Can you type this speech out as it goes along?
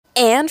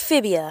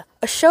Amphibia,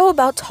 a show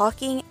about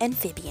talking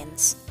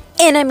amphibians.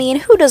 And I mean,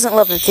 who doesn't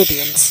love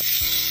amphibians?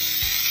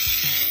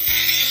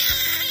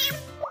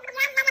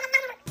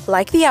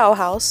 Like the Owl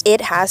House, it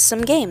has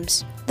some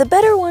games, the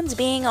better ones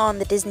being on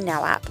the Disney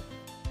Now app.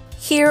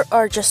 Here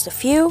are just a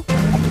few.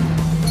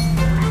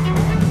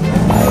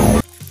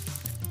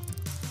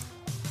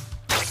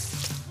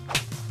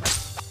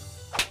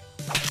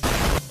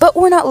 But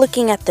we're not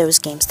looking at those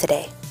games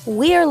today.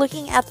 We are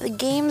looking at the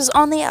games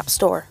on the App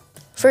Store.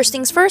 First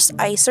things first,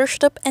 I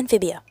searched up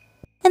Amphibia.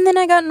 And then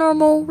I got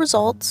normal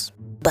results.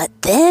 But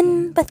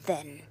then,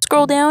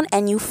 scroll down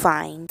and you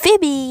find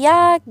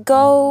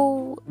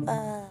AmphibyaGo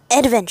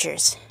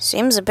Adventures.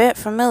 Seems a bit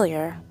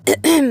familiar.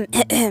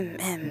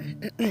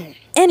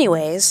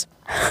 Anyways,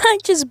 I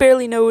just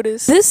barely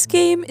noticed. This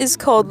game is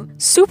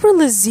called Super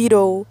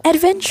Lazito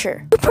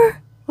Adventure.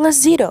 Super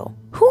Lazito.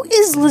 Who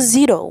is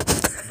Lazito?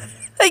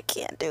 I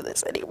can't do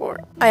this anymore.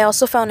 I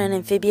also found an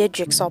Amphibia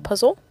Jigsaw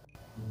puzzle.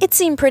 It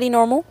seemed pretty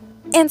normal,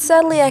 and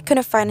sadly I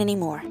couldn't find any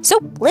more. So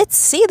let's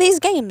see these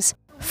games.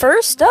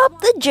 First up,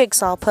 the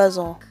Jigsaw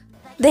puzzle.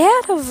 They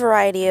had a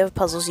variety of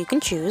puzzles you can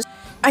choose.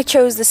 I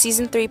chose the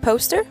Season 3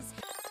 poster.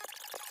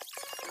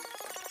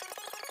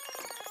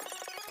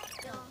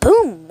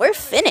 Boom, we're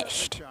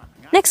finished.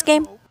 Next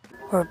game.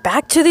 We're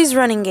back to these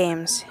running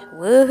games.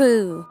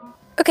 Woohoo.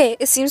 Okay,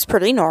 it seems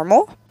pretty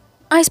normal.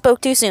 I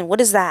spoke too soon.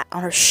 What is that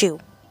on her shoe?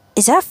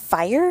 Is that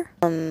fire?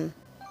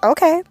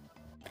 Okay.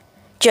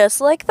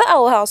 Just like the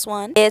Owl House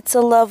one, it's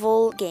a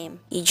level game.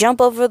 You jump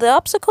over the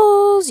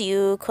obstacles,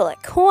 you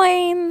collect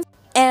coins,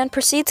 and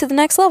proceed to the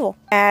next level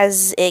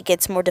as it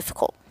gets more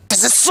difficult.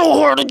 Because it's so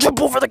hard to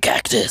jump over the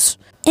cactus.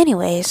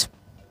 Anyways,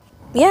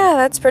 yeah,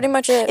 that's pretty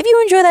much it. If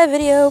you enjoyed that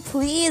video,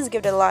 please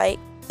give it a like.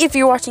 If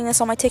you're watching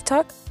this on my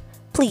TikTok,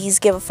 please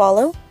give a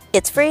follow.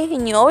 It's free,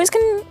 and you always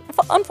can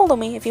unfollow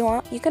me if you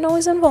want. You can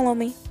always unfollow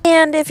me.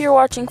 And if you're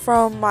watching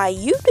from my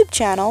YouTube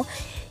channel,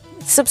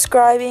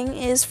 subscribing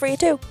is free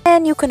too.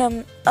 And you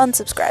can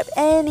unsubscribe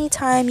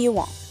anytime you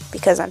want,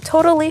 because I'm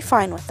totally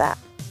fine with that.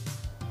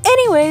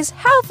 Anyways,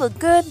 have a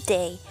good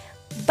day.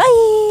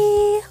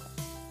 Bye!